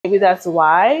Maybe that's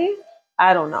why.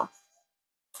 I don't know.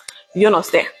 Yo no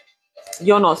sé.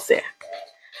 Yo no sé.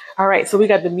 All right, so we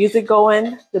got the music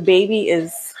going. The baby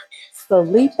is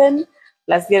sleeping.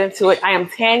 Let's get into it. I am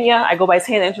Tanya. I go by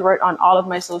Tanya the Introvert on all of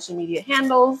my social media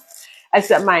handles,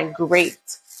 except mine. Great.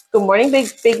 Good morning,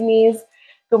 big knees.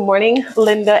 Good morning,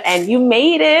 Linda. And you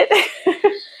made it.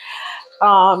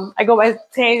 I go by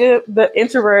Tanya the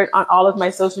Introvert on all of my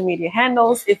social media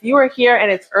handles. If you are here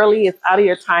and it's early, it's out of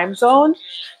your time zone,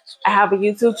 I have a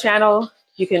YouTube channel.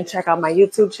 You can check out my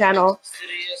YouTube channel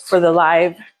for the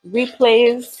live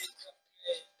replays.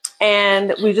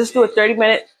 And we just do a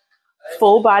 30-minute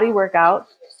full body workout.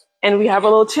 And we have a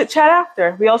little chit chat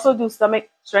after. We also do stomach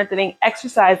strengthening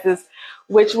exercises,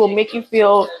 which will make you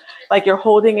feel like you're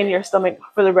holding in your stomach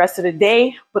for the rest of the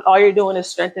day, but all you're doing is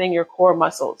strengthening your core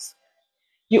muscles.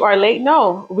 You are late?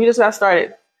 No, we just got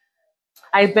started.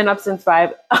 I've been up since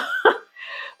 5.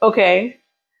 Okay.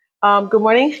 Good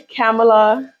morning,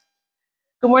 Kamala.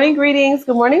 Good morning, greetings.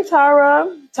 Good morning,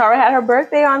 Tara. Tara had her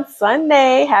birthday on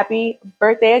Sunday. Happy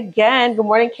birthday again. Good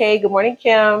morning, Kay. Good morning,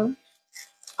 Kim.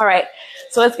 All right,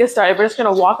 so let's get started. We're just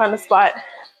going to walk on the spot.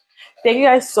 Thank you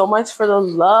guys so much for the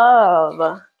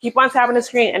love. Keep on tapping the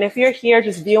screen. And if you're here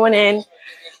just viewing in,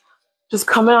 just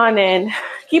coming on in,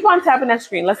 keep on tapping that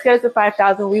screen. Let's get it to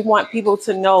 5,000. We want people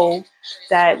to know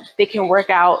that they can work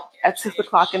out at 6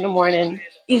 o'clock in the morning,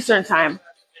 Eastern time.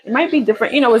 It might be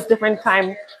different. You know, it's different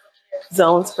time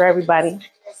zones for everybody.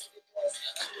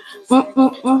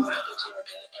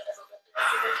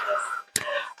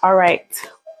 All right.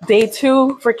 Day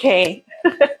 2 for Kay.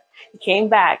 He came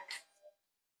back.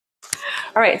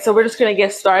 All right. So we're just going to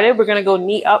get started. We're going to go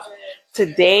knee up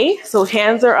today. So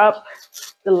hands are up.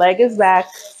 The leg is back.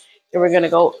 And we're going to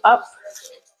go up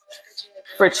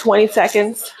for 20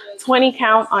 seconds. 20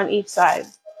 count on each side.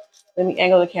 Let me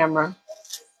angle the camera.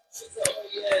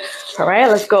 All right.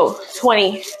 Let's go.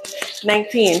 20,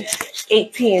 19,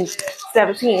 18,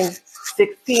 17,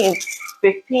 16,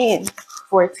 15,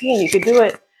 14. You can do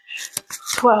it.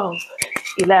 12,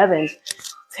 11,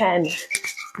 10,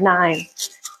 9,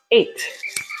 8,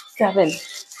 7,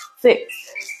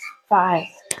 6, 5,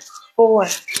 4,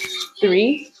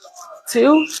 3,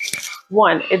 2,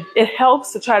 1. It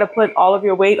helps to try to put all of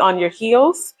your weight on your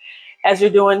heels as you're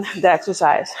doing the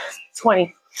exercise.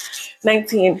 20,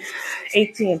 19,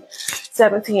 18,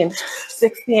 17,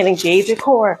 16. Engage your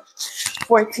core.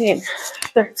 14,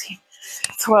 13,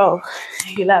 12,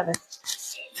 11,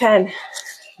 10,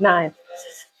 9,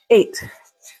 8,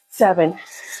 7,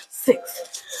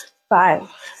 6, 5,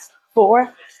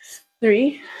 4,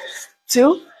 3,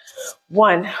 2,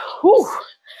 1. Whew.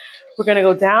 We're going to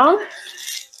go down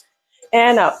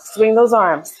and up. Swing those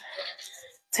arms.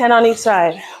 10 on each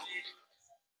side.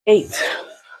 8,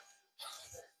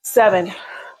 7,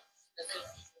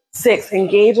 6.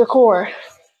 Engage your core.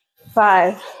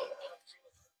 5,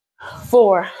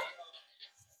 4,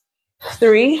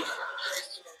 3,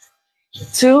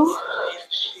 2,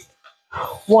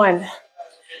 1.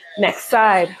 Next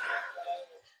side.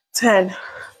 10,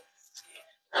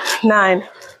 9,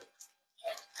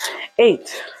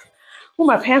 8. Oh,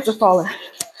 my pants are falling.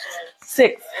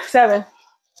 6, 7,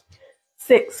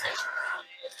 6,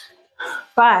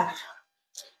 5,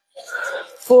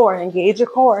 4. Engage your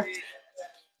core.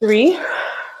 3,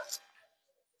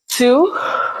 2,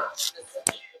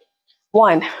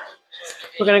 1.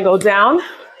 We're going to go down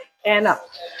and up.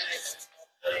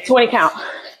 20 count.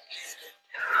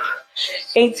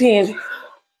 18,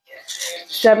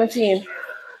 17,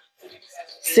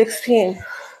 16,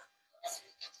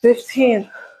 15,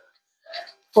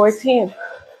 14,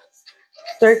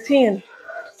 13,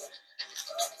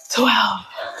 12,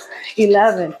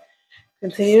 11.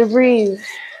 Continue to breathe.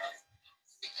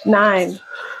 9,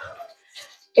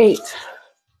 8,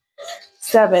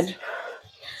 7,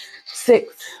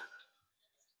 6,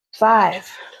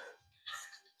 5,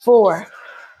 4,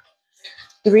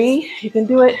 3. You can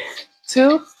do it.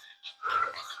 2,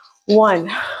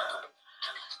 1.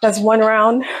 That's one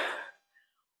round.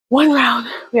 One round.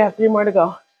 We have 3 more to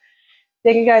go.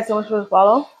 Thank you guys so much for the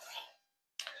follow.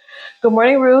 Good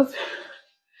morning, Ruth.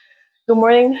 Good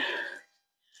morning,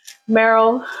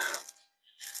 Meryl.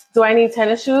 Do I need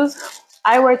tennis shoes?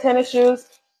 I wear tennis shoes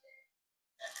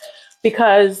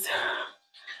because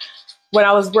when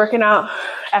I was working out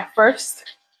at first,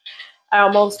 I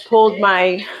almost pulled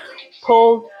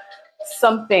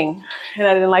something, and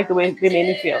I didn't like the way they made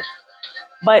me feel.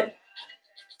 But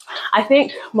I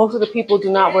think most of the people do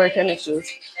not wear tennis shoes.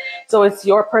 So it's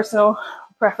your personal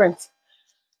preference.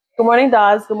 Good morning,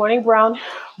 Daz. Good morning, Brown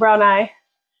Eye.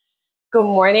 Good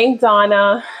morning,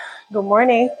 Donna. Good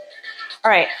morning.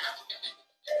 All right.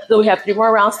 So we have 3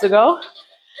 more rounds to go.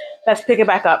 Let's pick it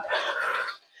back up.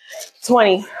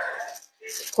 20.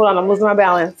 Hold on, I'm losing my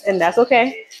balance, and that's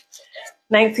okay.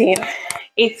 19,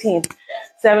 18,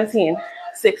 17,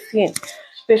 16,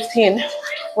 15,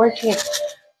 14,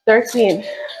 13,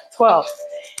 12,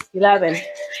 11,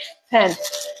 10,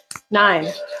 9,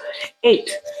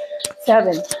 8,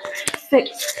 7,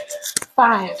 6,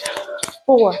 5,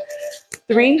 4,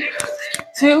 3,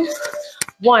 2,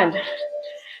 1.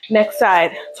 Next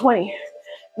side. 20,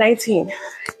 19,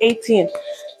 18,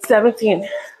 17,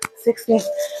 16,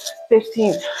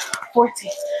 15,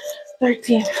 14,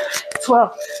 13,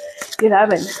 12,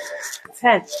 11,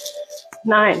 10,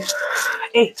 9,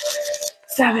 8,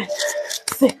 7,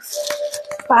 6,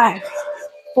 5,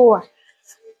 4,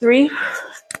 3,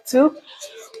 2,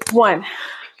 1.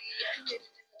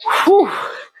 Whew.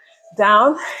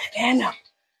 Down and up.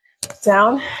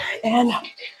 Down and up.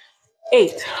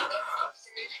 8,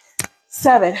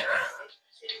 7,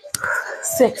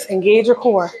 6. Engage your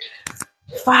core.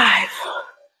 5,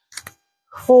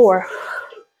 4,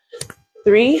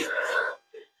 3,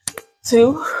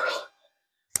 2,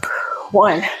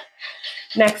 1.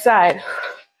 Next side.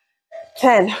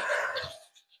 10,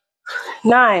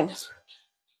 9,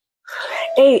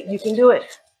 8. You can do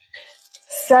it.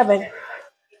 7,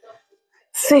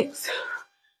 6,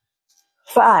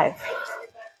 5,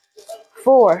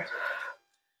 4,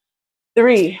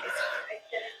 3,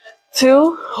 2,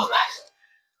 oh gosh,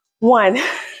 1.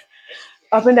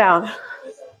 Up and down.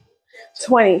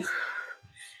 20,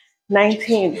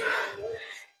 19,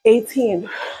 18,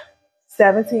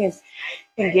 17.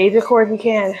 Engage your core if you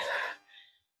can.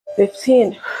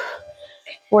 15,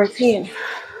 14,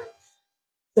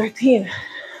 13,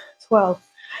 12,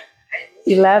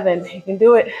 11. You can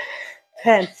do it.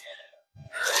 10,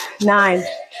 9,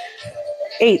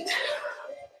 8,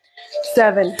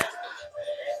 7,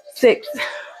 6,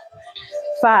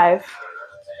 5,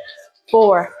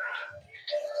 4,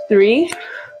 3,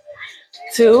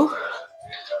 2,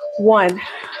 1.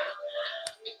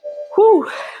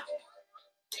 Whew.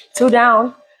 2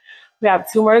 down. We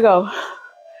have 2 more to go.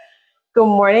 Good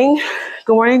morning.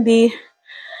 Good morning, D.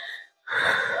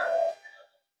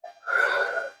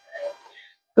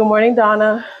 Good morning,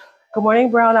 Donna. Good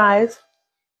morning, Brown Eyes.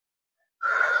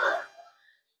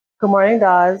 Good morning,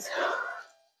 Dawes.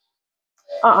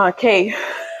 Kay.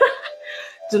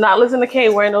 Do not listen to Kay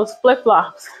wearing those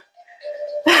flip-flops.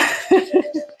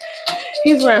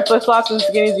 He's wearing flip-flops and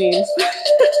skinny jeans.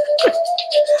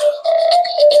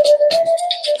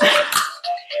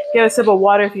 Get a sip of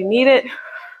water if you need it.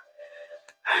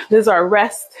 This is our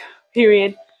rest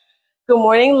period. Good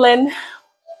morning, Lynn.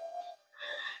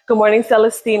 Good morning,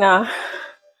 Celestina.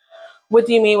 What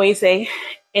do you mean when you say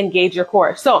engage your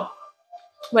core? So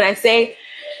when I say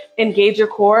engage your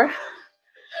core,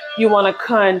 you want to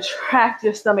contract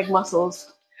your stomach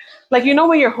muscles. Like, you know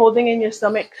when you're holding in your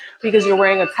stomach because you're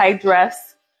wearing a tight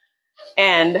dress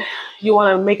and you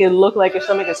want to make it look like your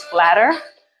stomach is flatter?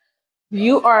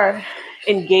 You are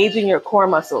engaging your core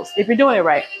muscles if you're doing it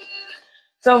right.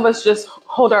 Some of us just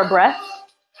hold our breath,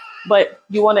 but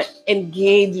you want to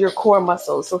engage your core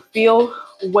muscles. So feel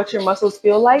what your muscles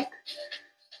feel like.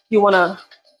 You want to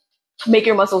make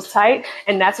your muscles tight,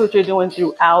 and that's what you're doing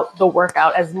throughout the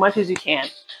workout as much as you can.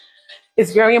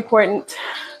 It's very important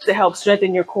to help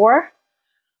strengthen your core,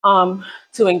 to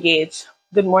engage.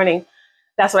 Good morning.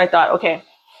 That's what I thought. Okay.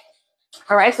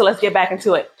 All right, so let's get back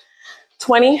into it.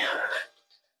 20,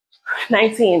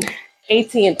 19,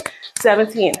 18,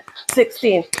 17,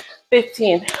 16,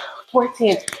 15,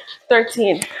 14,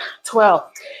 13,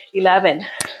 12, 11,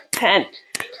 10,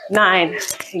 9.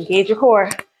 Engage your core.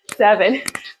 7,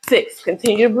 6.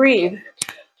 Continue to breathe.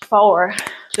 4,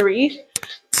 3,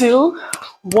 2,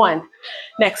 1.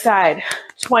 Next side.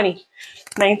 20,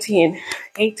 19,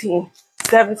 18,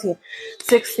 17,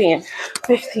 16,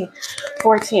 15,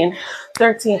 14,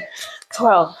 13,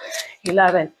 12,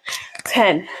 11,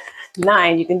 10,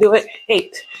 9. You can do it.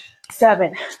 8,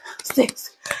 7,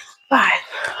 6, 5,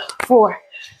 4,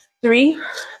 3,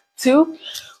 2,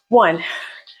 1.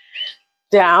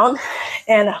 Down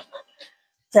and up.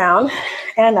 Down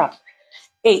and up.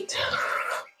 8,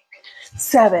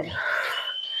 7,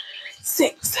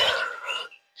 6,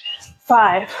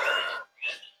 5,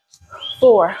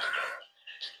 4,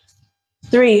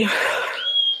 3,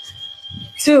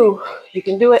 2. You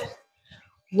can do it.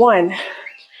 1.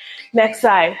 Next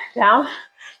side. Down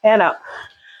and up.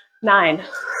 9,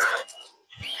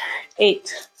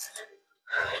 8,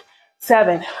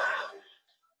 7,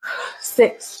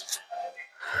 6,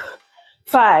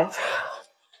 5,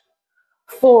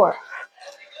 4,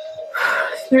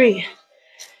 3.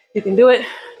 You can do it.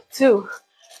 2,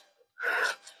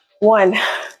 1.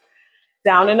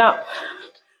 Down and up.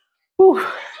 Whew.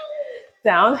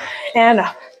 Down and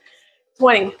up.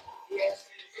 20,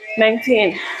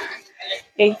 19,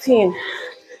 18,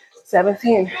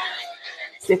 17,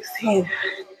 16,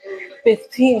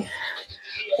 15,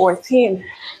 14,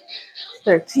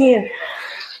 13,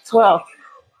 12,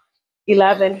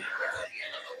 11,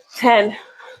 10,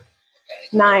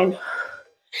 9,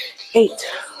 8,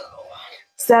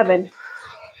 7,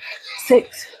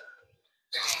 6,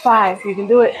 5. You can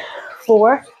do it.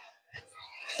 4,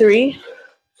 3,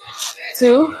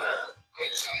 2,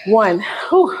 1.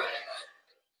 Whew.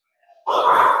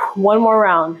 One more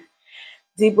round.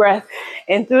 Deep breath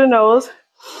in through the nose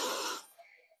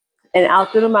and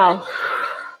out through the mouth.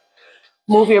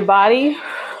 Move your body.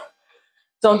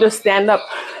 Don't just stand up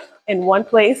in one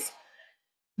place.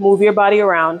 Move your body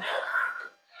around.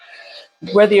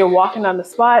 Whether you're walking on the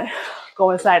spot,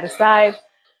 going side to side,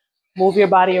 move your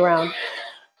body around.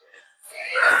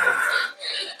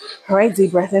 All right,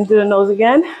 deep breath in through the nose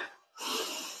again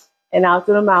and out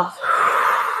through the mouth.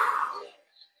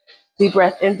 Deep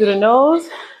breath in through the nose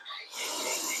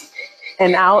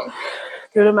and out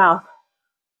through the mouth.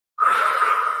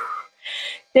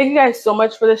 Thank you guys so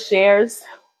much for the shares.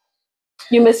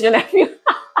 You miss your nephew.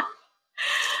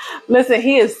 Listen,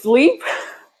 he is asleep.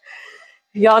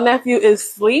 Y'all nephew is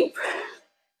asleep.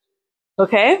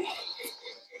 Okay?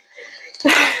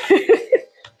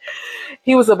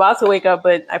 He was about to wake up,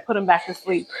 but I put him back to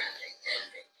sleep.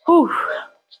 Whew.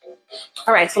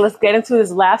 All right, so let's get into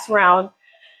this last round.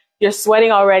 You're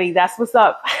sweating already. That's what's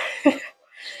up.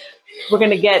 We're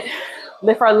going to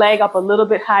lift our leg up a little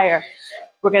bit higher.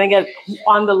 We're going to get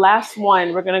on the last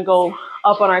one. We're going to go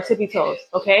up on our tippy toes.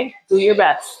 Okay? Do your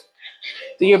best.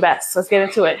 Do your best. Let's get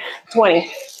into it.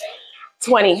 20,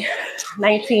 20,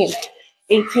 19,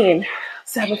 18,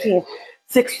 17,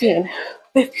 16,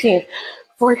 15,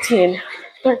 14,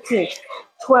 13,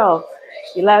 12,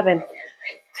 11,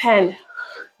 10,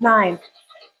 9,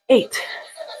 8,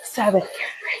 7,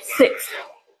 6,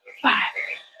 5,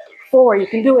 4. You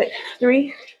can do it.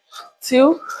 3,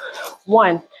 2,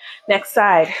 1. Next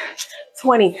side.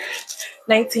 20,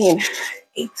 19,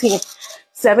 18,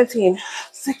 17,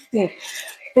 16,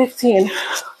 15,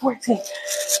 14,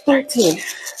 13,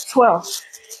 12,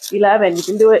 11. You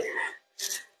can do it.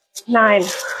 9,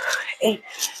 8,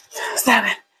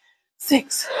 7,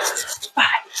 6, 5,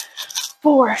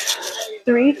 4,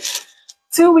 3,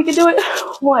 2. We can do it.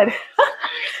 1.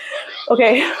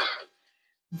 Okay.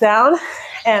 Down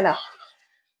and up.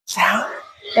 Down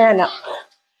and up.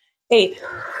 8,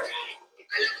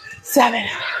 7,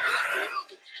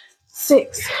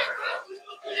 6,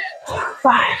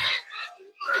 5,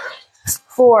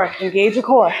 4. Engage your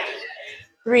core.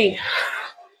 3,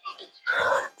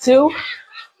 2,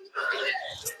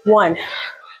 1.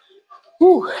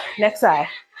 Woo. Next side.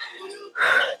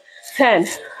 10,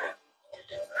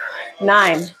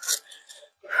 9,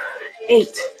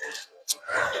 8,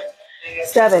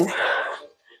 7,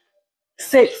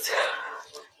 6,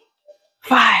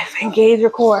 5. Engage your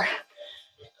core.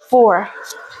 4,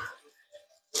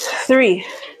 3,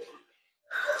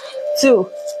 2,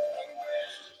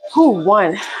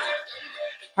 1.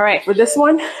 All right, for this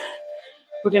one,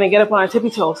 we're gonna get up on our tippy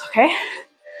toes, okay?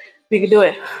 We can do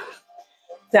it.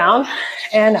 Down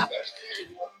and up.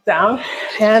 Down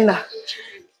and up.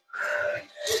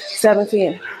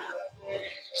 17,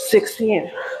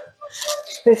 16,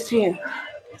 15,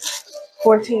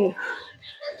 14,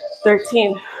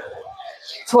 13,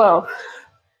 12,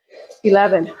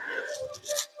 11,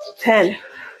 10,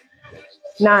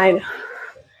 9,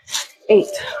 8,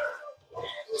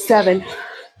 7,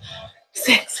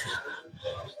 6,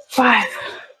 5,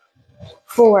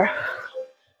 4,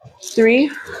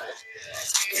 3,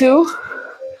 2,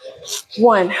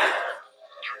 1.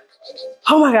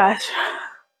 Oh my gosh.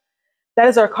 That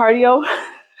is our cardio.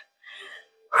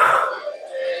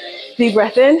 Deep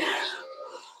breath in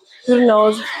through the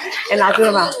nose and out through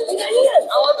the mouth.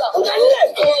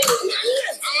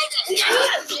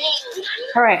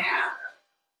 All right.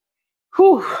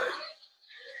 Whew.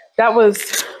 That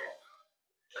was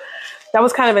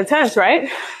kind of intense, right?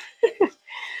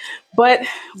 But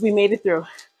we made it through.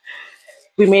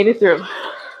 We made it through.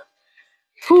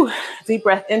 Whew. Deep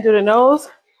breath in through the nose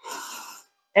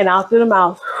and out through the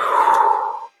mouth.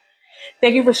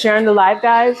 Thank you for sharing the live,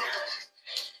 guys.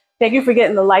 Thank you for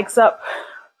getting the likes up.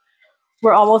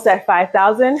 We're almost at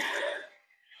 5,000.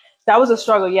 That was a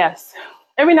struggle, yes.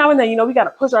 Every now and then, we got to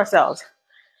push ourselves.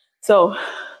 So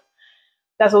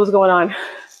that's what was going on.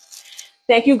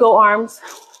 Thank you, Go Arms,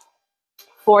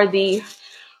 for the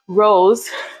rows.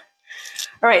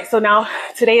 All right, so now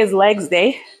today is legs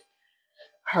day.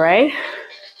 All right.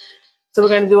 So we're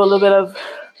going to do a little bit of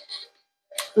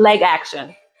leg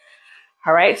action.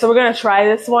 All right, so we're going to try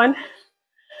this one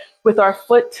with our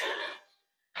foot.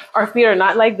 Our feet are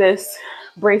not like this,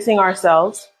 bracing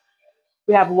ourselves.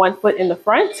 We have one foot in the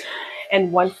front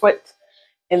and one foot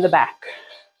in the back.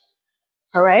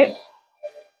 All right,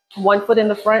 one foot in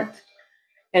the front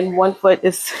and one foot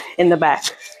is in the back.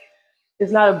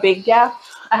 It's not a big gap.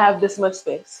 I have this much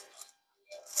space.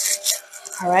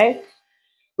 All right,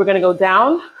 we're going to go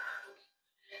down,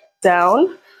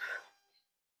 down.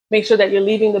 Make sure that you're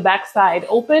leaving the back side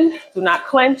open. Do not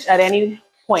clench at any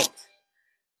point.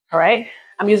 All right,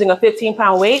 I'm using a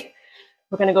 15-pound weight.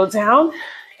 We're going to go down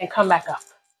and come back up.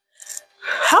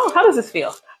 How does this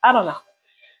feel? I don't know.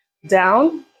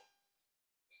 Down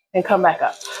and come back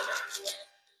up.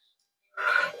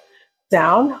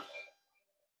 Down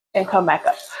and come back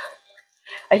up.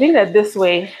 I think that this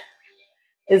way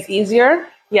is easier.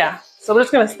 Yeah, so we're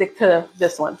just going to stick to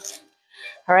this one.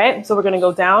 All right, so we're going to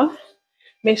go down.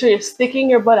 Make sure you're sticking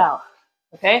your butt out.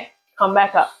 Okay, come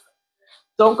back up.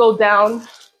 Don't go down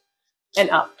and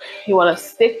up. You want to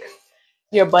stick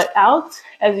your butt out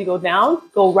as you go down.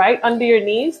 Go right under your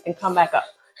knees and come back up.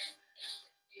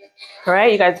 All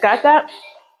right, you guys got that?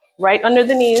 Right under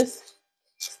the knees,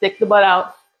 stick the butt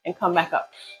out and come back up.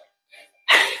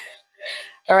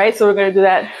 All right, so we're going to do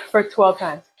that for 12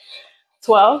 times.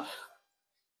 12.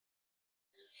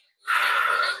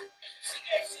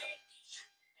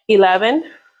 11.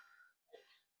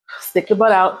 Stick the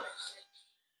butt out.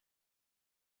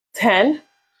 10.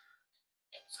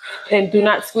 And do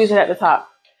not squeeze it at the top.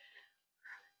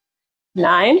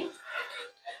 9.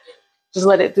 Just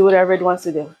let it do whatever it wants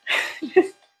to do.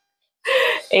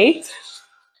 8.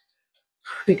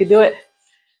 We could do it.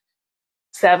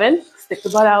 7. Stick the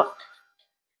butt out.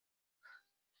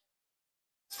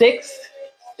 6.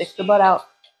 Stick the butt out.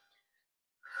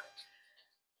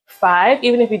 5.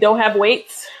 Even if you don't have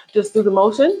weights, just do the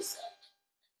motions.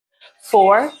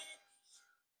 4.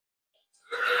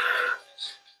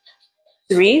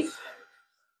 3.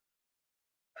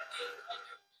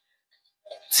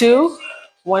 2.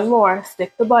 One more.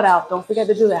 Stick the butt out. Don't forget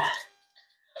to do that.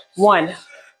 1.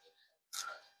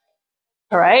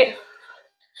 All right.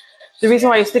 The reason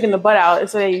why you're sticking the butt out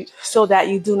is so that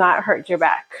you do not hurt your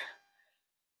back.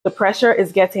 The pressure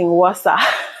is getting worse.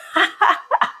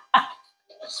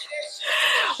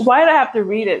 Why do I have to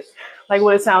read it like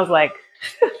what it sounds like?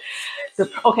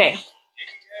 Okay.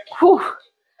 Whew. All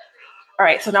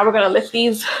right. So now we're going to lift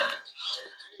these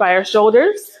by our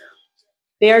shoulders.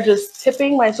 They are just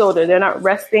tipping my shoulder. They're not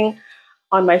resting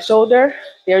on my shoulder.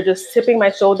 They're just tipping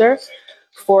my shoulder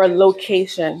for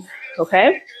location.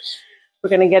 Okay. We're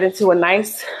going to get into a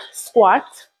nice squat.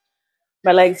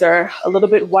 My legs are a little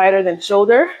bit wider than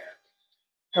shoulder.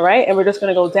 All right. And we're just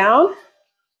going to go down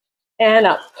and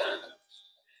up.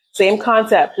 Same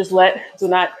concept. Just do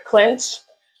not clench.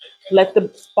 Let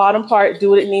the bottom part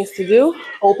do what it needs to do.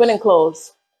 Open and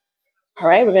close. All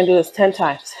right. We're going to do this 10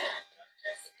 times.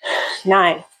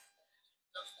 9.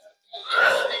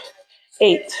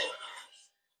 8.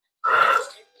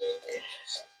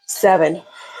 7.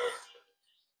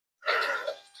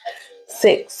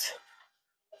 6.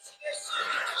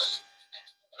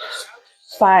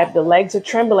 5. The legs are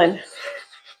trembling.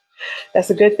 That's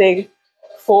a good thing.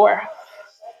 4.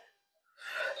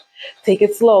 Take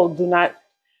it slow. Do not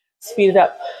speed it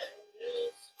up.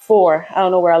 4. I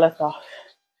don't know where I left off.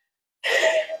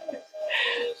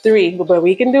 3. But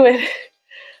we can do it.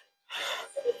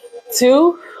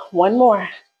 2. One more.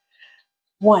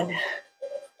 1.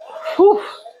 Whew.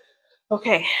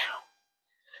 Okay.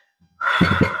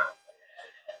 All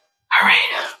right.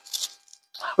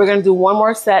 We're going to do one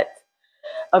more set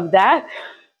of that.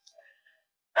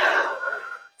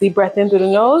 Deep breath in through the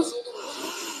nose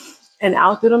and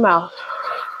out through the mouth.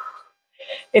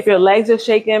 If your legs are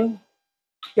shaking,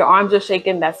 your arms are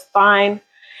shaking, that's fine.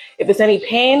 If it's any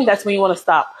pain, that's when you want to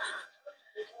stop.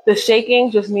 The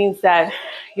shaking just means that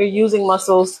you're using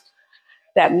muscles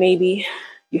that maybe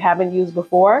you haven't used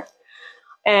before.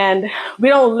 And we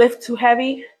don't lift too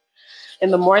heavy in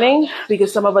the morning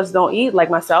because some of us don't eat, like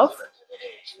myself.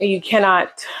 And you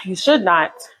should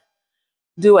not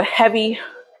do a heavy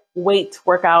weight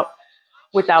workout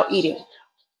without eating,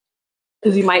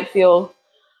 because you might feel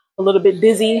a little bit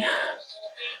dizzy.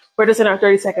 We're just in our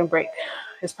 30-second break.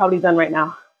 It's probably done right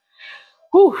now.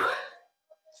 Whew.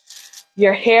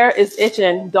 Your hair is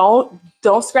itching. Don't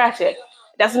scratch it.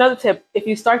 That's another tip. If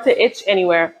you start to itch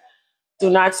anywhere, do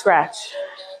not scratch.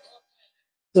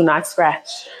 Do not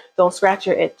scratch. Don't scratch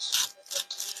your itch.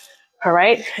 All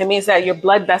right? It means that your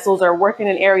blood vessels are working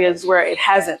in areas where it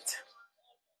hasn't,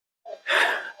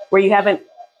 where you haven't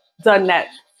done that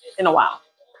in a while.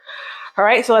 All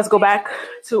right, so let's go back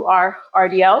to our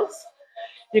RDLs.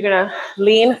 You're gonna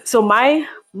lean. So my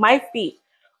feet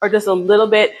are just a little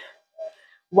bit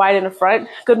wide in the front.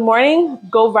 Good morning,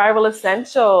 Go Viral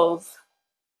Essentials.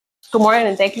 Good morning,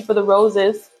 and thank you for the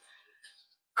roses.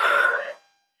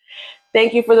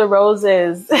 Thank you for the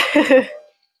roses.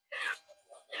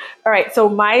 All right, so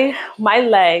my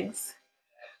legs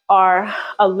are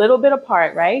a little bit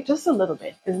apart, right? Just a little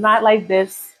bit. It's not like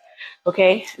this,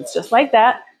 okay? It's just like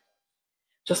that.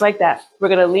 Just like that. We're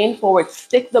gonna lean forward,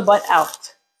 stick the butt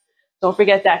out. Don't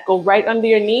forget that. Go right under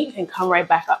your knee and come right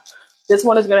back up. This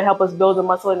one is gonna help us build the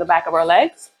muscle in the back of our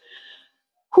legs.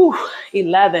 Whew,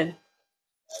 11.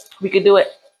 We could do it.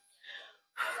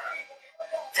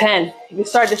 10. If you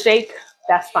start to shake,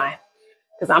 that's fine,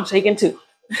 because I'm shaking too.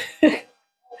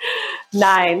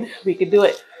 9. We could do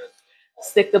it.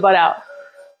 Stick the butt out.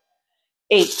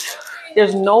 8.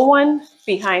 There's no one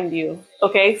behind you,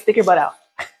 okay? Stick your butt out.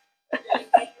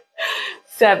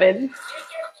 7.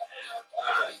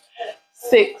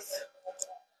 6.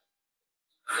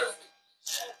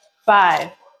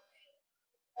 5.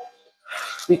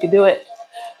 We could do it.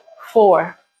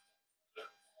 4.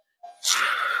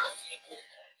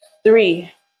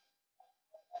 3.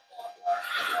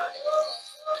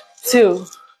 2.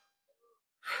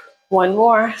 One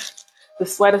more. The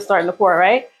sweat is starting to pour,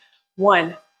 right?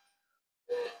 1.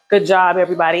 Good job,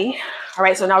 everybody. All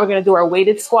right, so now we're gonna do our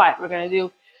weighted squat. We're gonna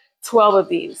do 12 of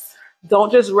these.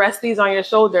 Don't just rest these on your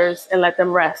shoulders and let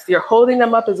them rest. You're holding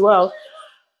them up as well.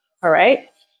 All right.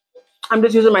 I'm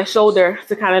just using my shoulder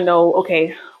to kind of know,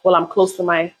 okay, well, I'm close to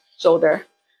my shoulder.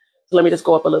 So let me just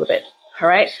go up a little bit. All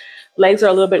right. Legs are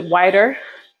a little bit wider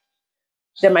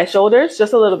than my shoulders,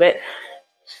 just a little bit.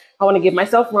 I want to give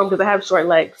myself room because I have short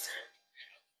legs.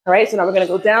 All right. So now we're going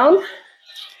to go down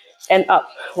and up.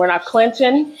 We're not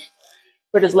clenching.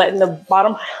 We're just letting the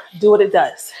bottom do what it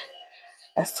does.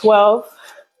 That's 12.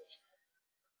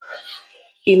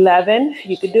 11.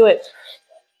 You could do it.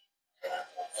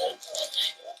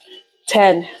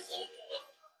 10.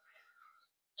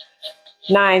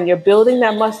 9. You're building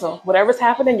that muscle. Whatever's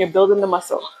happening, you're building the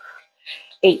muscle.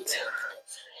 8.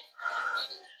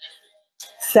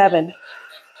 7.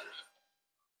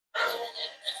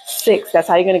 6. That's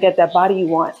how you're going to get that body you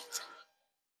want.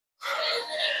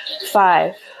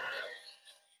 5.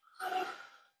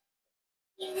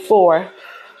 4.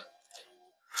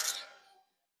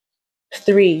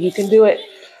 3. You can do it.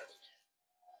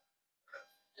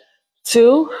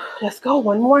 2. Let's go.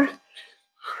 One more.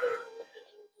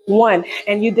 1.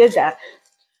 And you did that.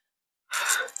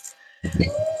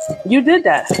 You did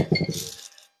that.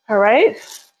 All right.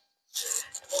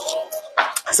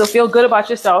 So feel good about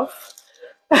yourself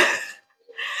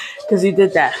because you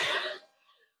did that.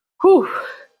 Whew. All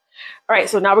right.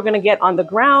 So now we're going to get on the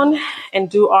ground and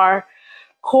do our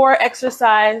core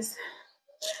exercise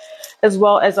as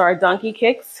well as our donkey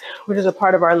kicks, which is a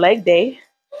part of our leg day.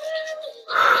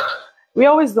 We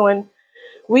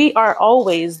are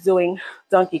always doing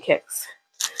donkey kicks.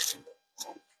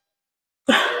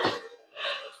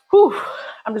 Whew.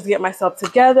 I'm just getting myself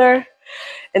together.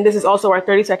 And this is also our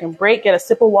 30-second break. Get a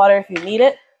sip of water if you need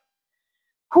it.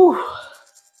 Whew.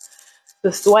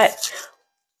 The sweat.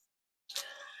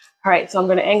 All right, so I'm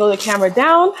going to angle the camera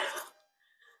down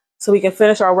so we can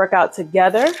finish our workout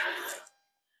together.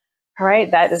 All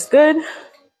right, that is good.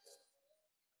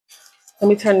 Let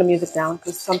me turn the music down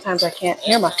because sometimes I can't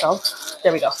hear myself.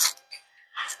 There we go.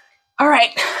 All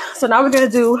right, so now we're going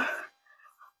to do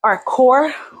our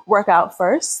core workout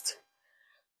first.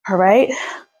 All right.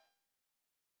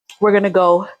 We're going to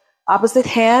go opposite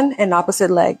hand and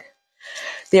opposite leg.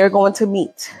 They're going to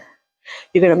meet.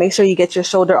 You're going to make sure you get your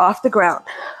shoulder off the ground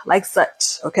like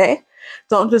such, okay?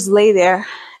 Don't just lay there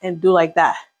and do like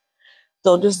that.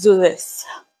 Don't just do this.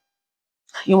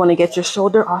 You want to get your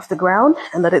shoulder off the ground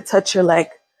and let it touch your leg.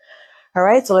 All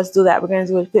right, so let's do that. We're going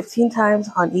to do it 15 times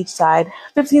on each side,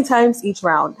 15 times each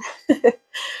round.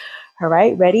 All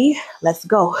right, ready? Let's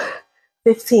go.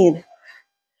 15.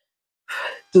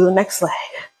 Do the next leg.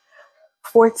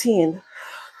 14.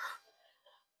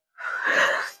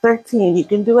 13. You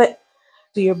can do it.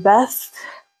 Do your best.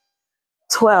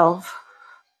 12.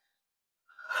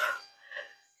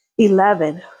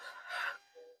 11.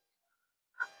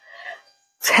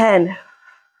 10.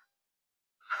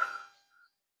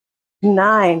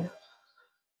 9.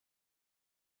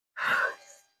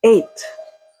 8.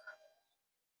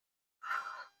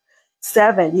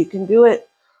 7. You can do it.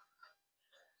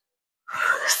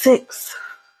 6.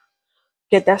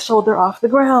 Get that shoulder off the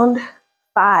ground.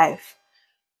 5.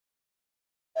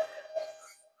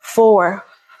 4.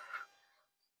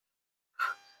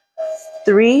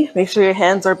 3, make sure your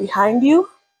hands are behind you.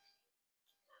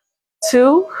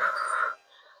 2,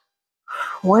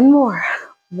 one more.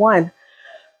 1.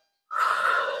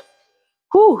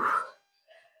 Whew.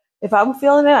 If I'm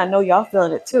feeling it, I know y'all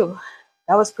feeling it too.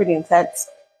 That was pretty intense.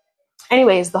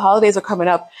 Anyways, the holidays are coming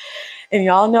up, and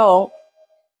y'all know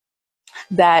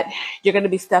that you're going to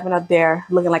be stepping up there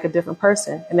looking like a different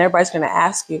person, and everybody's going to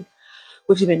ask you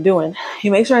what you've been doing.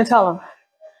 You make sure and tell them.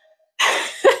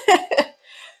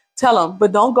 Tell them,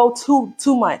 but don't go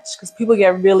too much, because people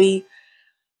get really,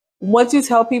 once you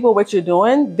tell people what you're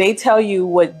doing, they tell you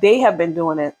what they have been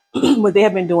doing what they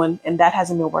have been doing, and that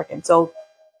hasn't been working. So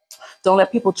don't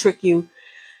let people trick you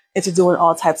into doing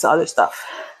all types of other stuff.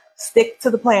 Stick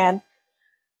to the plan,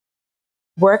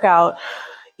 work out,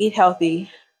 eat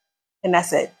healthy, and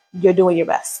that's it. You're doing your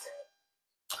best.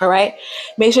 All right.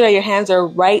 Make sure that your hands are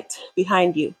right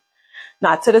behind you,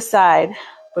 not to the side,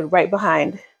 but right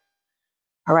behind.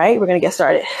 All right. We're going to get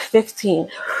started. 15.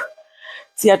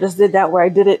 See, I just did that where I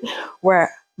did it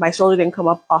where my shoulder didn't come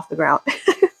up off the ground.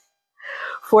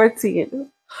 14.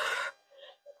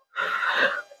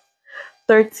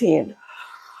 13.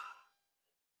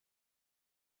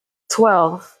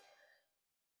 12.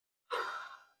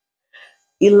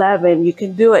 11. You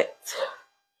can do it.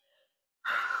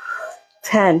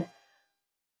 10.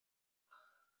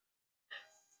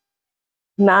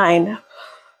 9.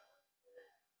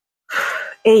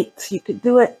 8. You can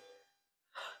do it.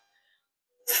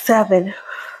 7.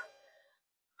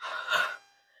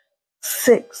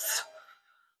 6.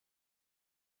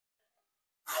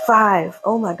 5.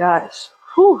 Oh my gosh.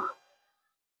 Whew.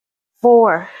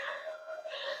 4.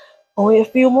 Only a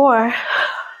few more.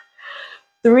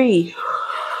 3.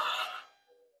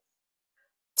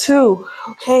 2.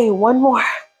 Okay, one more.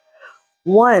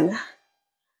 1.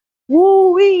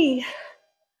 Woo-wee.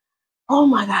 Oh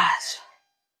my gosh.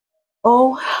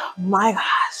 Oh my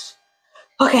gosh.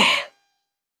 Okay.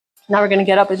 Now we're going to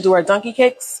get up and do our donkey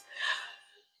kicks.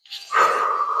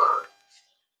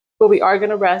 But we are going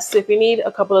to rest. If you need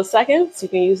a couple of seconds, you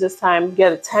can use this time.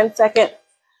 Get a 10-second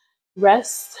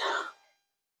rest.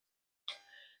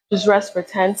 Just rest for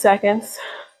 10 seconds.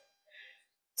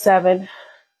 7,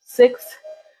 6,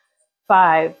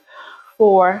 5,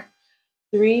 4,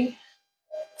 3,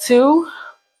 2,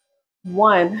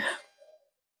 1.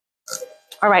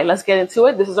 All right, let's get into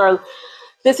it.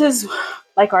 This is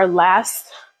like our last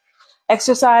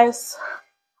exercise,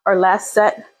 our last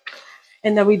set.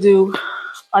 And then we do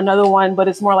another one, but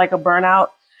it's more like a burnout.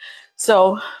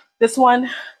 So this one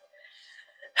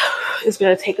is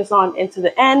going to take us on into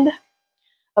the end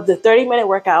of the 30-minute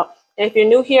workout. And if you're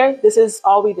new here, this is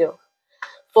all we do.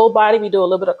 Full body, we do a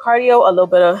little bit of cardio, a little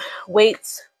bit of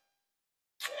weights,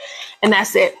 and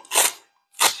that's it.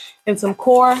 And some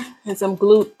core and some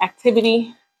glute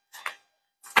activity.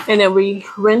 And then we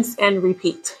rinse and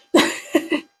repeat.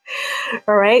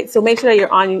 All right, so make sure that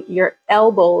you're on your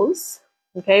elbows.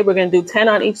 Okay, we're going to do 10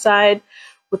 on each side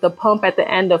with a pump at the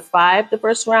end of 5 the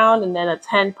first round, and then a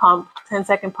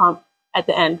 10-second pump at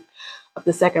the end of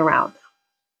the second round.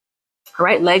 All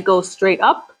right, leg goes straight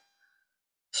up.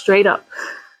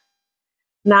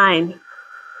 9,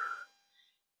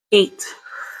 8,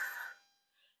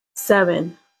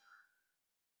 7,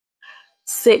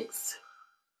 6,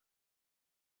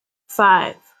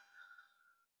 5,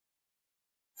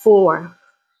 4,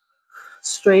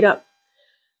 straight up.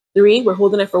 3, we're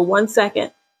holding it for 1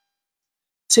 second.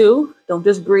 2, don't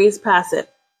just breeze past it.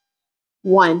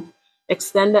 1,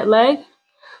 extend that leg.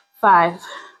 5,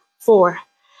 4,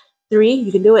 3,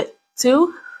 you can do it.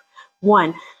 2,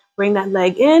 1, bring that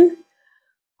leg in.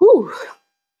 Whew.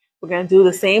 We're going to do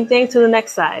the same thing to the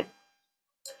next side.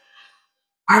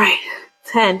 All right,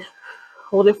 10,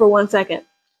 hold it for 1 second.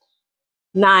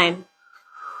 9,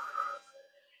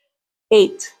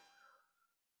 8,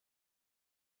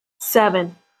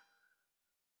 7,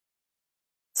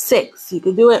 6, you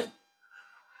can do it.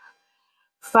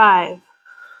 5,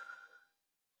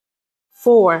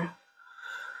 4,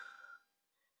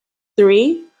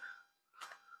 3,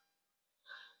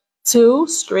 2,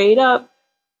 straight up.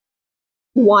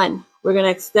 1, we're going to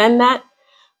extend that.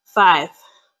 5,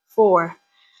 4,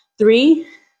 3,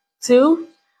 2,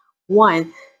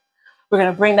 1. We're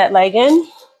going to bring that leg in,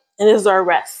 and this is our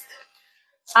rest.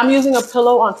 I'm using a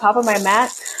pillow on top of my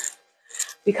mat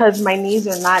because my knees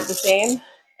are not the same,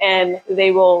 and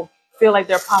they will feel like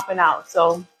they're popping out.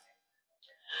 So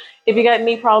if you got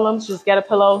knee problems, just get a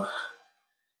pillow.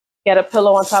 Get a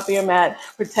pillow on top of your mat.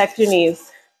 Protect your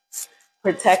knees.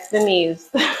 Protect the knees.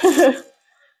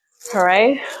 All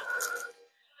right.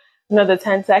 Another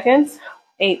 10 seconds.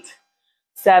 8,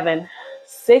 7,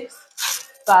 6,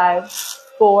 5,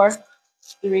 4,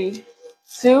 3,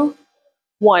 2,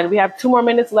 1. We have 2 more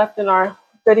minutes left in our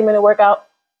 30-minute workout.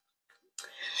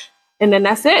 And then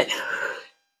that's it.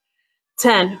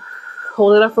 10.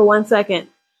 Hold it up for 1 second.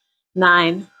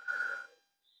 9,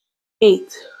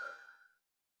 8,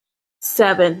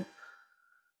 7,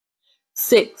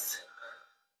 6,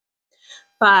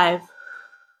 5,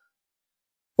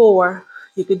 4.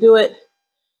 You could do it.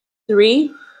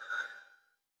 3,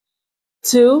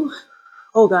 2.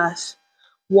 Oh gosh.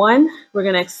 1. We're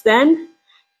going to extend.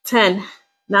 10,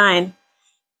 9,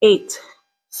 8,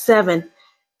 7,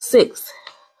 6,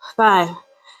 5,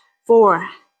 4,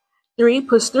 3.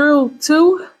 Push through.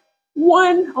 2,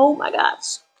 1. Oh my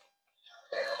gosh.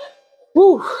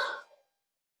 Woo.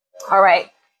 All right.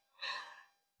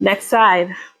 Next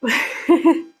side.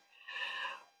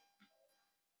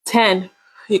 10.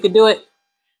 You can do it.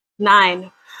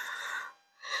 9,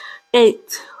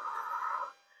 8,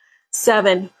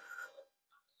 7,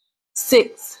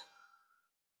 6,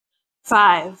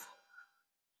 5,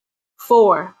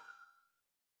 4,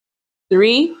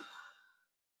 3,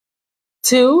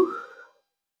 2,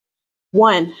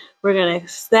 1. We're going to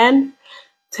extend.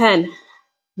 10,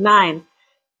 9,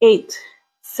 8,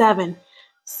 7,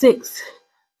 6,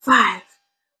 5,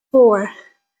 4,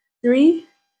 3,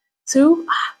 2,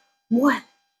 1.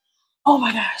 Oh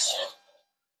my gosh.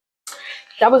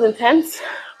 That was intense,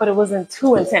 but it wasn't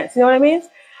too intense. You know what I mean?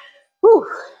 Whew.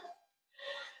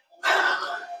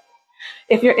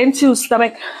 If you're into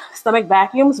stomach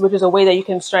vacuums, which is a way that you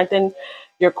can strengthen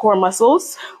your core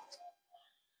muscles,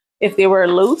 if they were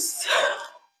loose,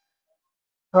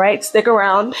 all right, stick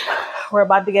around. We're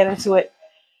about to get into it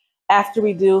after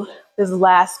we do this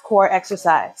last core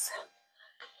exercise.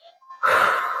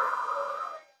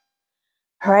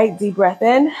 All right, deep breath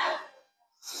in.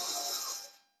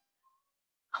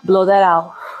 Blow that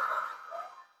out.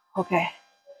 Okay.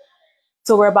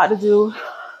 So we're about to do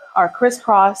our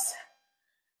crisscross.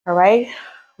 All right.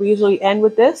 We usually end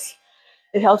with this.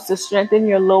 It helps to strengthen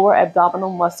your lower abdominal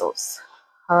muscles.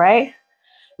 All right.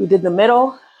 We did the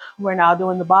middle. We're now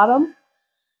doing the bottom.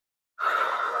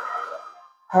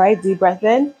 All right. Deep breath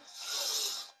in.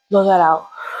 Blow that out.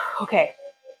 Okay.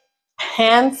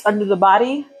 Hands under the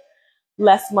body.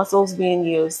 Less muscles being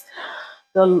used.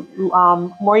 The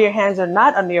more your hands are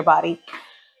not under your body,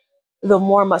 the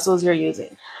more muscles you're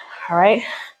using. All right.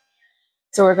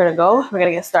 So we're going to go. We're going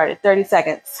to get started. 30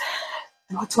 seconds.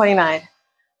 29,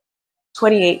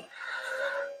 28,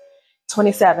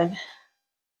 27,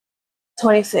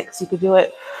 26. You could do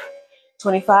it.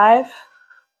 25,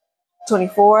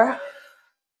 24,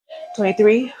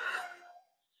 23,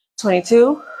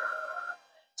 22,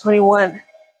 21,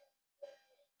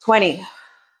 20,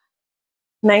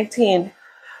 19,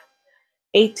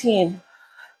 18,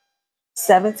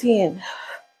 17,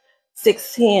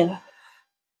 16,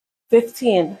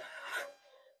 15,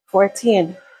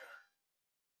 14,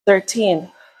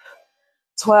 13,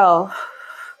 12,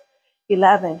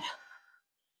 11,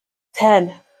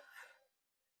 10,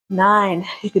 9.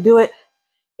 You can do it.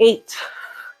 8,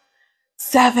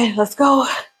 7. Let's go.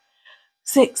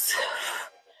 6,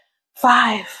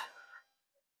 5,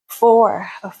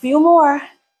 4. A few more.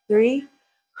 3,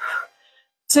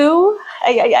 2.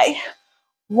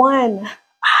 1.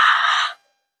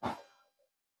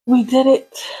 We did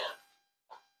it.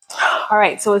 All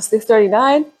right. So it's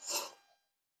 6:39.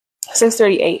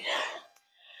 6:38.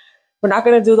 We're not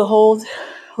going to do the hold.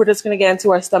 We're just going to get into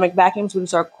our stomach vacuums, which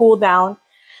is our cool down.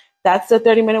 That's the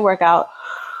 30-minute workout.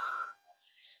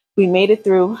 We made it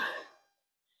through.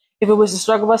 If it was a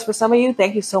struggle bus for some of you,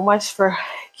 thank you so much for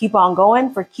keep on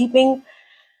going, for keeping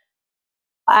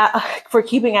at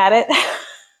it.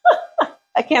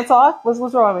 I can't talk. What's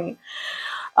wrong with me?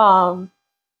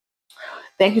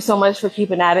 Thank you so much for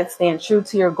keeping at it, staying true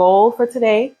to your goal for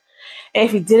today. And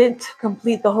if you didn't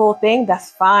complete the whole thing,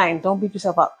 that's fine. Don't beat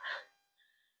yourself up.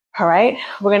 All right.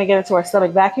 We're going to get into our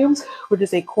stomach vacuums, which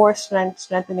is a core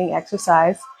strengthening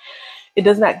exercise. It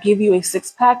does not give you a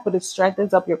six-pack, but it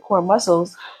strengthens up your core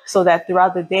muscles so that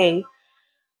throughout the day,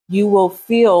 you will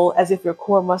feel as if your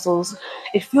core muscles,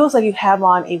 it feels like you have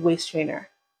on a waist trainer.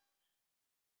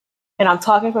 And I'm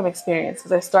talking from experience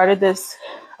because I started this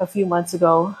a few months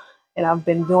ago and I've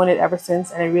been doing it ever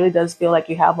since. And it really does feel like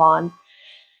you have on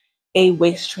a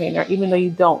waist trainer, even though you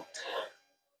don't.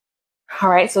 All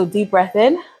right. So deep breath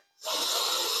in,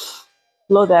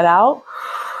 blow that out.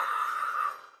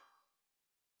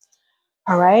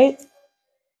 All right.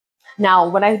 Now,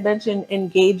 when I mentioned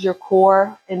engage your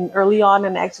core and early on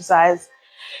in the exercise,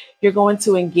 you're going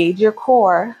to engage your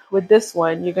core with this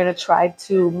one. You're going to try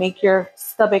to make your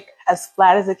stomach as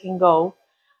flat as it can go,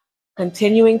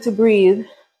 continuing to breathe.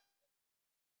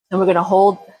 And we're going to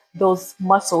hold those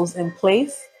muscles in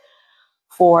place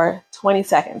for 20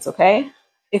 seconds, okay?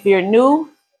 If you're new,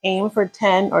 aim for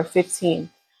 10 or 15.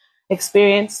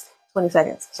 Experienced, 20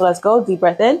 seconds. So let's go. Deep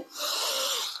breath in.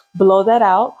 Blow that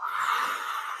out.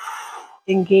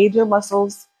 Engage your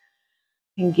muscles.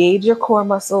 Engage your core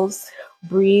muscles.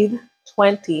 Breathe.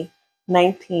 20,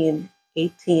 19,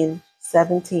 18,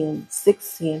 17,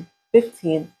 16,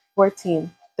 15,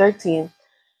 14, 13,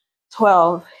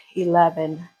 12,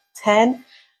 11, 10,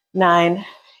 9,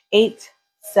 8,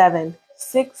 7,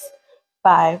 6,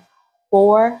 5,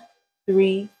 4,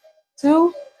 3,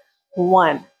 2,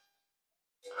 1.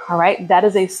 All right, that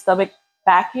is a stomach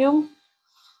vacuum.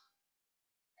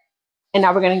 And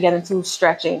now we're going to get into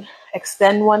stretching.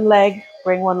 Extend one leg,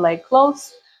 bring one leg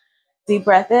close. Deep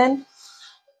breath in,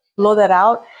 blow that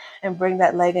out, and bring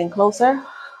that leg in closer.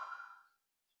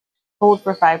 Hold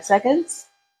for 5 seconds.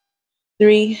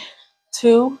 3,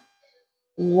 2,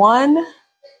 1.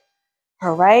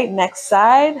 All right, next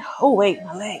side. Oh, wait,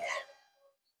 my leg.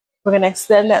 We're going to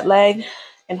extend that leg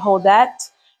and hold that.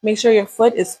 Make sure your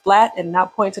foot is flat and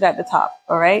not pointed at the top.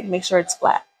 All right, make sure it's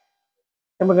flat.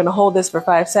 And we're going to hold this for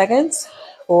 5 seconds.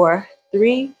 4,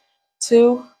 3,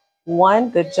 2, 1.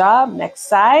 Good job. Next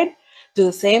side. Do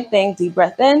the same thing. Deep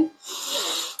breath in.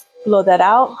 Blow that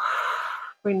out.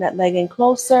 Bring that leg in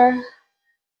closer.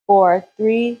 4,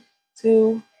 3,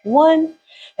 2, 1.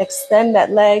 Extend that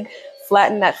leg.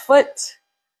 Flatten that foot.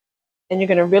 And you're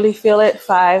going to really feel it.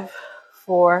 5,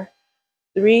 4,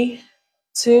 3,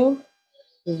 2,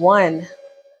 1.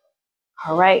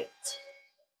 All right.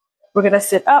 We're going to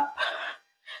sit up.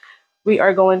 We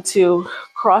are going to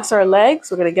cross our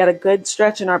legs. We're going to get a good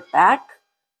stretch in our back.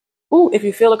 Ooh, if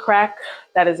you feel a crack,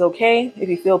 that is okay. If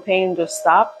you feel pain, just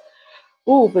stop.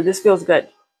 Ooh, but this feels good.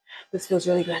 This feels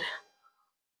really good.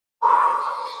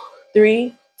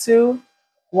 3, 2,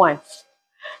 1.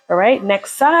 All right,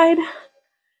 next side.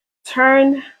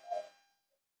 Turn.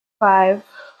 5,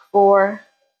 4,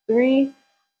 3,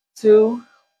 2,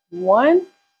 1.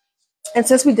 And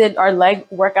since we did our leg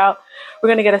workout, we're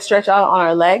going to get a stretch out on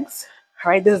our legs. All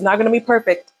right, this is not going to be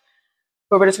perfect,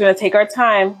 but we're just going to take our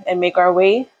time and make our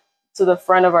way to the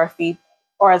front of our feet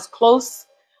or as close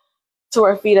to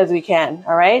our feet as we can.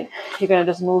 All right, you're going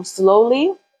to just move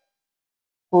slowly,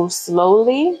 move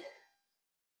slowly,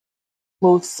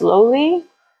 move slowly,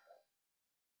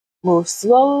 move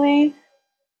slowly.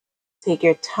 Take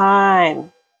your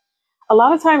time. A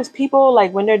lot of times people,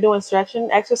 like when they're doing stretching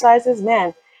exercises,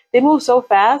 man, they move so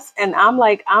fast and I'm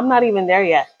like, I'm not even there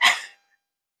yet.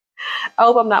 I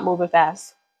hope I'm not moving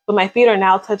fast. But my feet are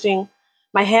now touching,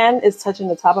 my hand is touching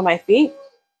the top of my feet.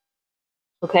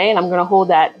 Okay, and I'm going to hold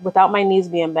that without my knees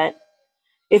being bent.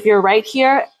 If you're right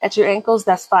here at your ankles,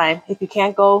 that's fine. If you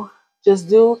can't go, just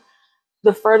do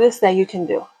the furthest that you can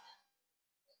do.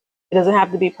 It doesn't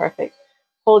have to be perfect.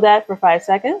 Hold that for 5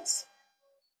 seconds.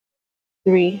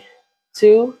 3,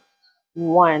 2,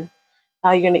 1.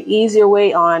 Now you're going to ease your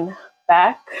weight on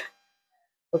back.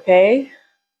 Okay.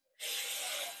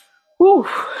 Whew.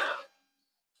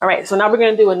 All right, so now we're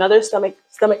going to do another stomach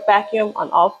vacuum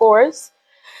on all fours.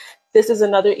 This is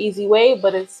another easy way,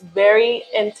 but it's very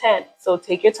intense. So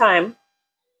take your time.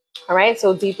 All right,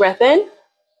 so deep breath in.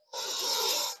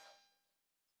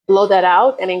 Blow that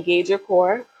out and engage your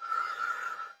core.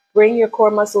 Bring your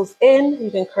core muscles in. You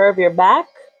can curve your back.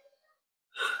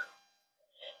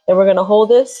 And we're going to hold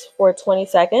this for 20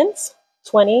 seconds.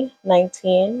 20,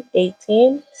 19,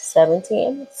 18,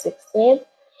 17, 16,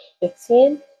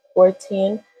 15,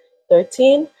 14,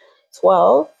 13,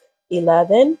 12,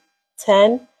 11,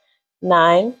 10,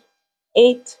 9,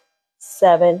 8,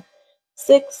 7,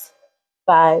 6,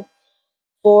 5,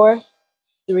 4,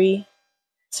 3,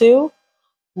 2,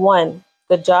 1.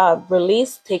 Good job.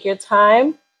 Release. Take your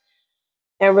time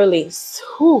and release.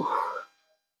 Whew.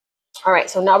 All right,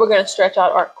 so now we're going to stretch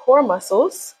out our core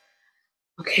muscles.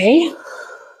 Okay.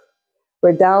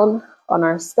 We're down on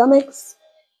our stomachs.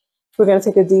 We're going to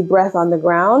take a deep breath on the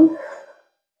ground.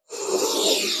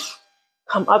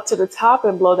 Come up to the top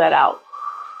and blow that out.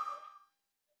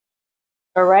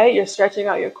 All right, you're stretching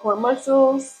out your core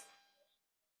muscles.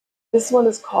 This one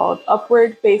is called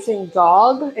upward facing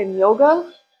dog in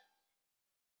yoga.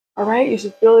 All right, you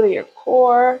should feel it in your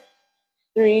core.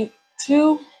 3,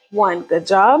 2, 1. Good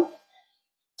job.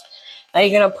 Now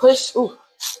you're going to push. You're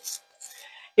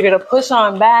going to push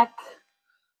on back.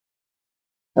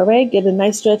 All right, get a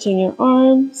nice stretch in your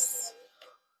arms.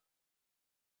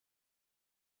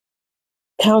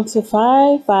 Count to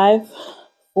 5. 5,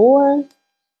 4,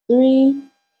 3,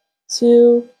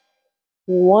 2,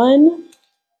 1.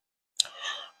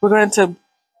 We're going to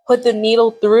put the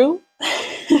needle through.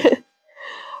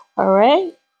 All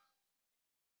right.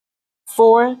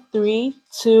 4, 3,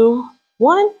 2,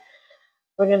 1.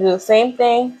 We're going to do the same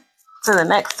thing to the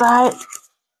next side.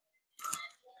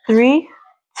 3,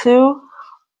 2,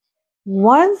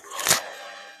 1.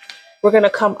 We're going to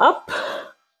come up.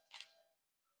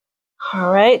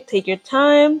 All right, take your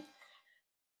time.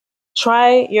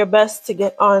 Try your best to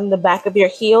get on the back of your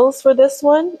heels for this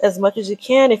one as much as you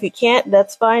can. If you can't,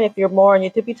 that's fine. If you're more on your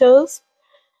tippy toes,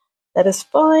 that is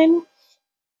fine.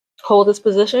 Hold this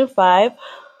position. 5,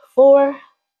 4,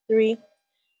 3,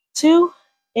 2,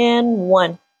 and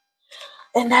 1.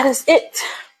 And that is it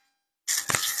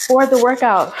for the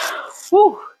workout.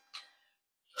 Woo.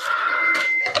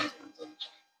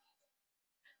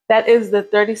 That is the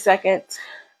 30-second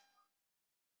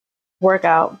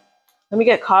workout. Let me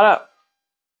get caught up.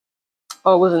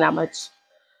 Oh, it wasn't that much.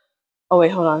 Oh,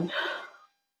 wait, hold on.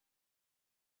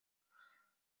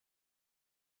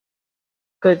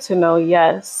 Good to know,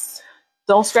 yes.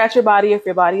 Don't scratch your body if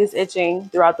your body is itching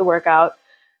throughout the workout.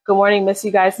 Good morning, miss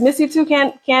you guys. Miss you too,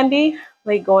 Candy.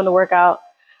 Late going to work out.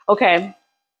 Okay,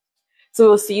 so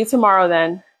we'll see you tomorrow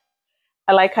then.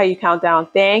 I like how you count down.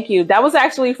 Thank you. That was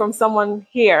actually from someone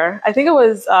here. I think it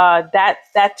was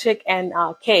that chick and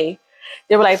Kay.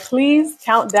 They were like, please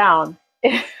count down.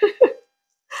 Good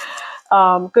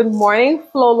morning,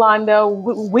 Flolanda.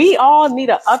 We all need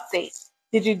an update.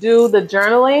 Did you do the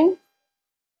journaling?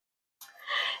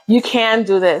 You can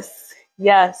do this.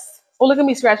 Yes. Oh, look at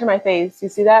me scratching my face. You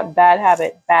see that? Bad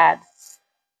habit. Bad.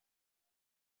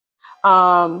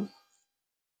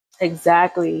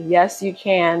 Exactly. Yes, you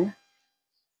can.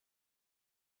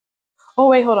 Oh,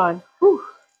 wait, hold on. Whew.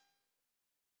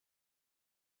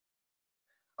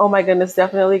 Oh my goodness,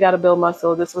 definitely got to build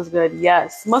muscle. This was good.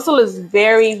 Yes. Muscle is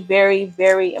very, very,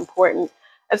 very important,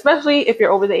 especially if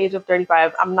you're over the age of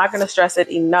 35. I'm not going to stress it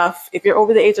enough. If you're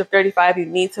over the age of 35, you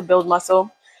need to build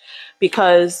muscle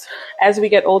because as we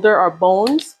get older, our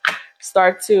bones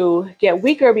start to get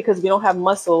weaker because we don't have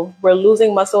muscle. We're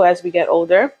losing muscle as we get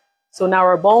older. So now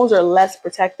our bones are less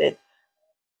protected.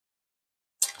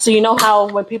 So you know how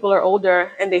when people are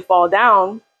older and they fall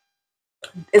down,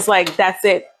 it's like, that's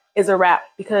it, is a wrap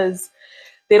because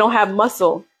they don't have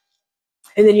muscle.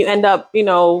 And then you end up,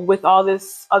 with all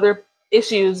this other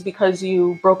issues because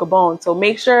you broke a bone. So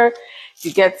make sure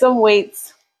you get some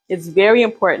weights. It's very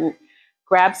important.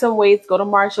 Grab some weights, go to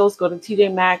Marshall's, go to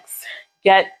TJ Maxx,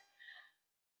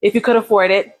 if you could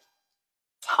afford it,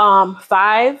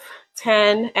 5,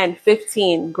 10, and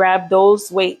 15. Grab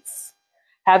those weights.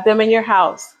 Have them in your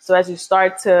house. So as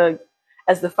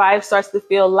the 5 starts to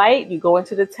feel light, you go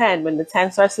into the 10. When the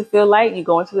 10 starts to feel light, you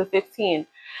go into the 15.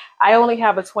 I only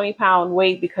have a 20-pound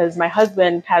weight because my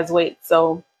husband has weight.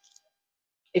 So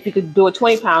if you could do a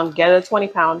 20-pound, get a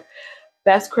 20-pound.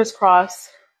 Best crisscross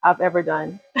I've ever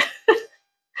done.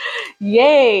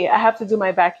 Yay! I have to do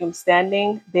my vacuum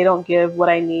standing. They don't give what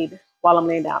I need while I'm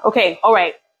laying down. Okay, all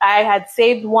right. I had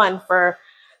saved one for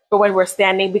when we're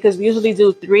standing because we usually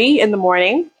do 3 in the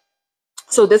morning.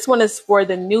 So this one is for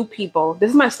the new people. This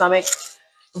is my stomach.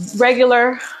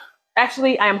 Regular.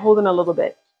 Actually, I am holding a little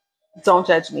bit. Don't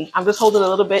judge me. I'm just holding a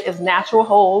little bit. It's natural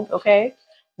hold, okay?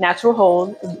 Natural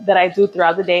hold that I do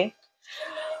throughout the day.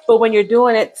 But when you're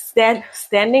doing it,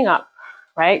 standing up,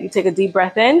 right? You take a deep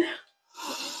breath in.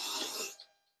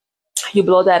 You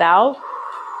blow that out.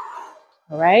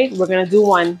 All right? We're going to do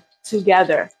one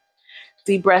together.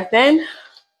 Deep breath in.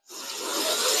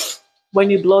 When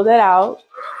you blow that out,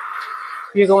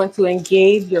 you're going to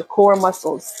engage your core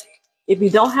muscles. If you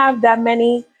don't have that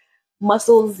many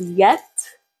muscles yet,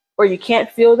 or you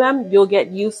can't feel them, you'll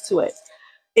get used to it.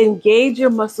 Engage your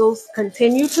muscles.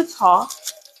 Continue to talk.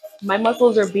 My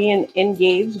muscles are being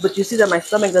engaged, but you see that my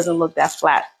stomach doesn't look that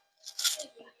flat.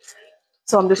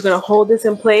 So I'm just going to hold this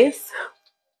in place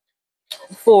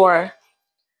for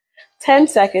 10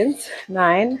 seconds.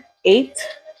 9, 8,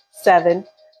 7,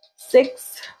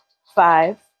 6,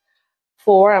 5,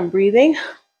 4. I'm breathing.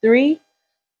 3,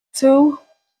 2,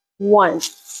 1.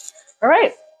 All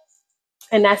right.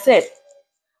 And that's it.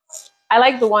 I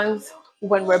like the ones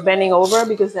when we're bending over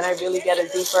because then I really get a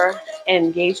deeper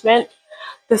engagement.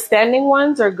 The standing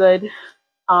ones are good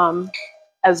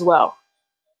as well.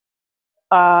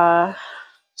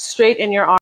 Straight in your arm.